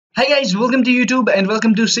Hi guys, welcome to YouTube and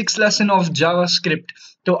welcome to six lesson of JavaScript.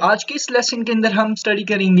 तो आज के इस लेसन के अंदर हम स्टडी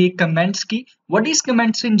करेंगे कमेंट्स की। What is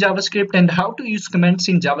comments in JavaScript and how to use comments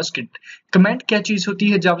in JavaScript. Comment क्या चीज होती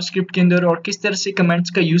है जावास्क्रिप्ट के अंदर और किस तरह से कमेंट्स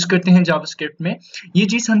का यूज करते हैं जावास्क्रिप्ट में, ये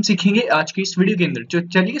चीज हम सीखेंगे आज की इस वीडियो के अंदर। तो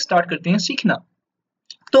चलिए स्टार्ट करते हैं सीखना।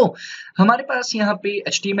 तो हमारे पास यहाँ पे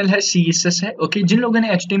HTML है, CSS है। ओके, जिन लोगों ने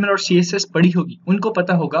HTML और CSS पढ़ी होगी उनको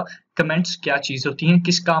पता होगा कमेंट्स क्या चीज होती हैं,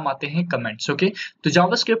 किस काम आते हैं कमेंट्स। ओके, तो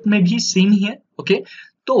जावास्क्रिप्ट में भी सेम ही है। ओके,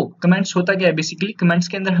 तो कमेंट्स होता क्या है, बेसिकली कमेंट्स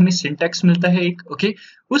के अंदर हमें सिंटैक्स मिलता है एक। ओके,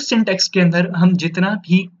 उस सिंटैक्स के अंदर हम जितना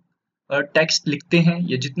भी टेक्स्ट लिखते हैं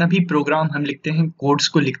या जितना भी प्रोग्राम हम लिखते हैं, कोड्स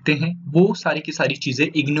को लिखते हैं, वो सारी की सारी चीजें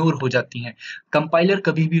इग्नोर हो जाती हैं। कंपाइलर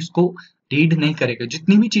कभी भी उसको रीड नहीं करेगा।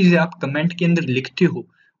 जितनी भी चीजें आप कमेंट के अंदर लिखते हो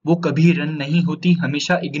वो कभी रन नहीं होती,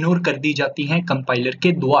 हमेशा इग्नोर कर दी जाती हैं कंपाइलर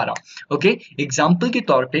के द्वारा। ओके, एग्जाम्पल के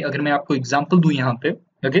तौर पे अगर मैं आपको एग्जाम्पल दूं यहाँ पे,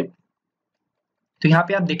 ओके, तो यहाँ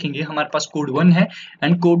पे आप देखेंगे हमारे पास कोड 1 है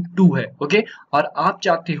एंड कोड 2 है। ओके, और आप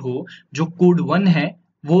चाहते हो जो कोड 1 है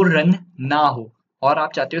वो रन ना हो और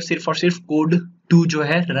आप चाहते हो सिर्फ और सिर्फ कोड 2 जो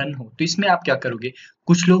है रन हो। तो इसमें आप क्या करोगे,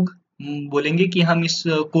 कुछ लोग बोलेंगे कि हम इस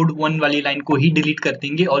कोड 1 वाली लाइन को ही डिलीट कर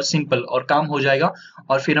देंगे और सिंपल और काम हो जाएगा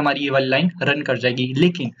और फिर हमारी ये वाली लाइन रन कर जाएगी।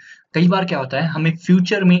 लेकिन कई बार क्या होता है, हमें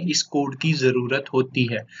फ्यूचर में इस कोड की जरूरत होती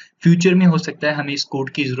है। फ्यूचर में हो सकता है हमें इस कोड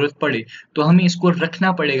की जरूरत पड़े, तो हमें इसको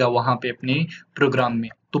रखना पड़ेगा वहां पे अपने प्रोग्राम में।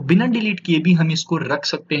 तो बिना डिलीट किए भी हम इसको रख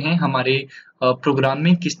सकते हैं हमारे प्रोग्राम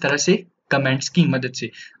में। किस तरह से, कमेंट्स की मदद से।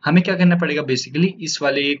 हमें क्या करना पड़ेगा, बेसिकली इस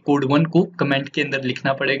वाले कोड 1 को कमेंट के अंदर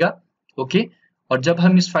लिखना पड़ेगा। ओके, और जब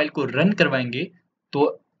हम इस फाइल को रन करवाएंगे तो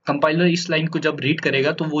कंपाइलर इस लाइन को जब रीड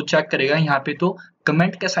करेगा तो वो चेक करेगा यहाँ पे तो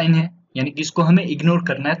कमेंट का साइन है, यानी कि इसको हमें इग्नोर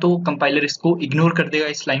करना है, तो कंपाइलर इसको इग्नोर कर देगा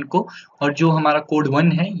इस लाइन को। और जो हमारा कोड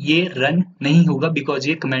 1 है ये रन नहीं होगा बिकॉज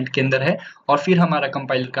ये कमेंट के अंदर है। और फिर हमारा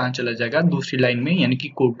कंपाइलर कहाँ चला जाएगा, दूसरी लाइन में यानी कि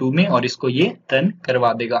कोड 2 में, और इसको ये रन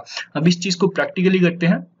करवा देगा। अब इस चीज को प्रैक्टिकली करते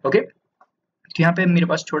हैं। ओके, तो यहाँ पे मेरे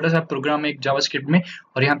पास छोटा सा प्रोग्राम है एक जावास्क्रिप्ट में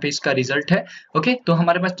और यहाँ पे इसका रिजल्ट है। ओके, तो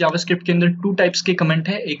हमारे पास जावास्क्रिप्ट के अंदर 2 टाइप्स के कमेंट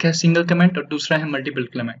है, एक है सिंगल कमेंट और दूसरा है मल्टीपल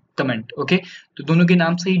कमेंट। ओके, तो दोनों के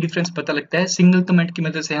नाम से ही डिफरेंस पता लगता है। सिंगल कमेंट की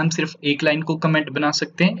मदद से हम सिर्फ एक लाइन को कमेंट बना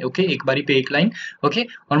सकते हैं। ओके, एक बारी पे एक लाइन। ओके,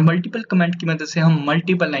 और मल्टीपल कमेंट की मदद से हम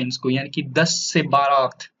मल्टीपल लाइन्स को, यानी कि 10 से 12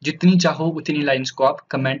 जितनी चाहो उतनी लाइन्स को आप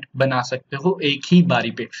कमेंट बना सकते हो एक ही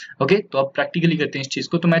बारी पे। ओके, तो अब प्रैक्टिकली करते हैं इस चीज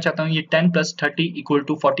को। तो मैं चाहता हूँ ये 10 + 30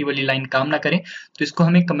 = 40 वाली लाइन काम ना करें, तो इसको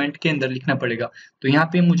हमें कमेंट के अंदर लिखना पड़ेगा। तो यहाँ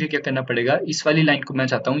पे मुझे क्या करना पड़ेगा, इस वाली लाइन को मैं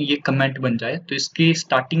चाहता हूँ ये कमेंट बन जाए, तो इसके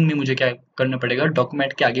स्टार्टिंग में मुझे क्या करना पड़ेगा,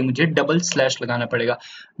 डॉक्यूमेंट के आगे मुझे डबल स्लैश लगाना पड़ेगा।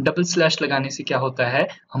 डबल स्लैश लगाने से क्या होता है,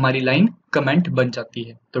 हमारी लाइन कमेंट बन जाती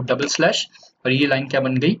है। तो डबल स्लैश, और ये लाइन क्या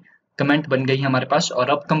बन गई, कमेंट बन गई हमारे पास। और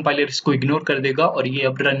अब कंपाइलर इसको इग्नोर कर देगा और ये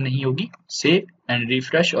अब रन नहीं होगी। सेव एंड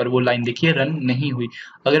रिफ्रेश, और वो लाइन देखिए रन नहीं हुई।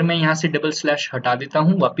 अगर मैं यहाँ से डबल स्लैश हटा देता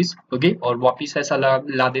हूँ वापिस, ओके, और वापिस ऐसा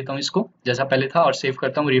ला देता हूँ इसको जैसा पहले था और सेव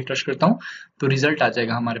करता हूँ, रिफ्रेश करता हूँ, तो रिजल्ट आ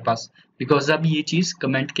जाएगा हमारे पास, बिकॉज अब ये चीज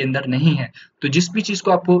कमेंट के अंदर नहीं है। तो जिस भी चीज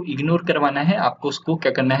को आपको इग्नोर करवाना है, आपको उसको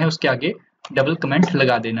क्या करना है, उसके आगे डबल कमेंट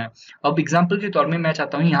लगा देना है। अब एग्जाम्पल के तौर में मैं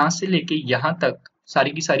चाहता हूँ यहाँ से लेके यहाँ तक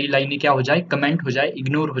सारी की सारी लाइनें क्या हो जाए, कमेंट हो जाए,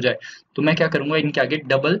 इग्नोर हो जाए। तो मैं क्या करूंगा, इनके आगे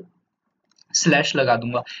डबल स्लैश लगा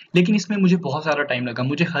दूंगा। लेकिन इसमें मुझे बहुत सारा टाइम लगा,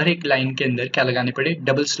 मुझे हर एक लाइन के अंदर क्या लगाने पड़े,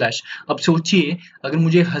 डबल स्लैश। अब सोचिए अगर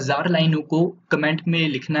मुझे 1000 लाइनों को कमेंट में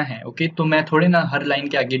लिखना है, ओके, तो मैं थोड़े ना हर लाइन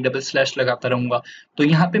के आगे डबल स्लैश लगाता रहूंगा। तो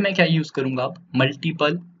यहाँ पे मैं क्या यूज करूंगा, अब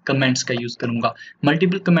मल्टीपल कमेंट्स का यूज करूंगा।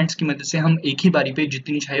 मल्टीपल कमेंट्स की मदद से हम एक ही बारी पे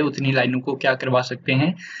जितनी चाहे उतनी लाइनों को क्या करवा सकते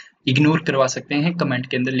हैं, इग्नोर करवा सकते हैं, कमेंट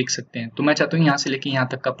के अंदर लिख सकते हैं। तो मैं चाहता हूँ यहाँ से लेके यहाँ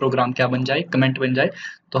तक का प्रोग्राम क्या बन जाए, कमेंट बन जाए।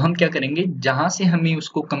 तो हम क्या करेंगे, जहां से हमें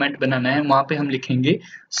उसको कमेंट बनाना है वहां पे हम लिखेंगे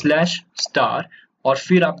 /, और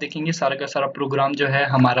फिर आप देखेंगे सारा का सारा प्रोग्राम जो है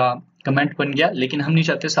हमारा कमेंट बन गया। लेकिन हम नहीं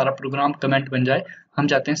चाहते सारा प्रोग्राम कमेंट बन जाए, हम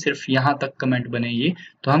चाहते हैं सिर्फ यहाँ तक कमेंट बने ये।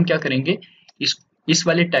 तो हम क्या करेंगे, इस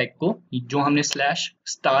वाले टैग को जो हमने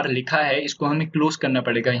 /* लिखा है इसको हमें क्लोज करना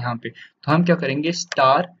पड़ेगा यहाँ पे। तो हम क्या करेंगे,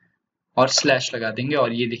 स्टार और स्लैश लगा देंगे,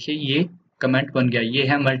 और ये देखिए ये कमेंट बन गया। ये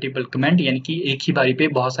है मल्टीपल कमेंट, यानी कि एक ही बारी पे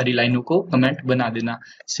बहुत सारी लाइनों को कमेंट बना देना।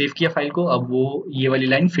 सेव किया फाइल को, अब वो ये वाली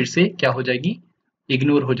लाइन फिर से क्या हो जाएगी,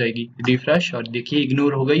 इग्नोर हो जाएगी। रिफ्रेश, और देखिए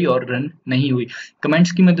इग्नोर हो गई और रन नहीं हुई।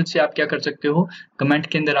 कमेंट्स की मदद से आप क्या कर सकते हो, कमेंट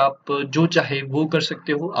के अंदर आप जो चाहे वो कर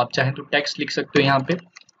सकते हो। आप चाहे तो टेक्स्ट लिख सकते हो यहाँ पे,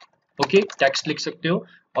 ओके, टेक्स्ट लिख सकते हो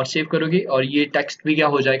और सेव करोगे और ये टेक्स्ट भी क्या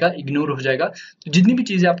हो जाएगा, इग्नोर हो जाएगा। तो जितनी भी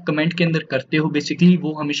चीजें आप कमेंट के अंदर करते हो बेसिकली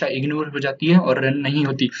वो हमेशा इग्नोर हो जाती है और रन नहीं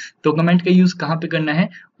होती। तो कमेंट का यूज कहाँ पे करना है,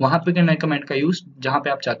 वहां पे करना है कमेंट का यूज जहां पे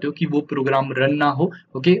आप चाहते हो कि वो प्रोग्राम रन ना हो।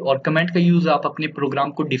 ओके, और कमेंट का यूज आप अपने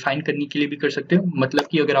प्रोग्राम को डिफाइन करने के लिए भी कर सकते हो। मतलब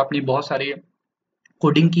कि अगर आपने बहुत सारे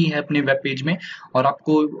कोडिंग की है अपने वेब पेज में और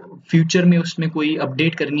आपको फ्यूचर में उसमें कोई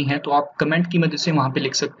अपडेट करनी है, तो आप कमेंट की मदद से वहाँ पे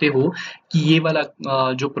लिख सकते हो कि ये वाला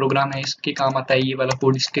जो प्रोग्राम है इसके काम आता है, ये वाला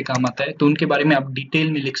कोड इसके काम आता है। तो उनके बारे में आप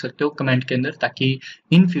डिटेल में लिख सकते हो कमेंट के अंदर, ताकि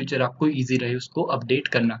इन फ्यूचर आपको ईजी रहे उसको अपडेट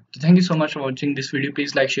करना। तो thank you so much for watching this video.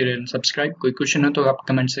 Please like, share and subscribe. कोई क्वेश्चन हो तो आप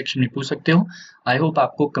कमेंट सेक्शन में पूछ सकते हो। आई होप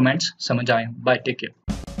आपको कमेंट्स समझ आए। Bye, take care.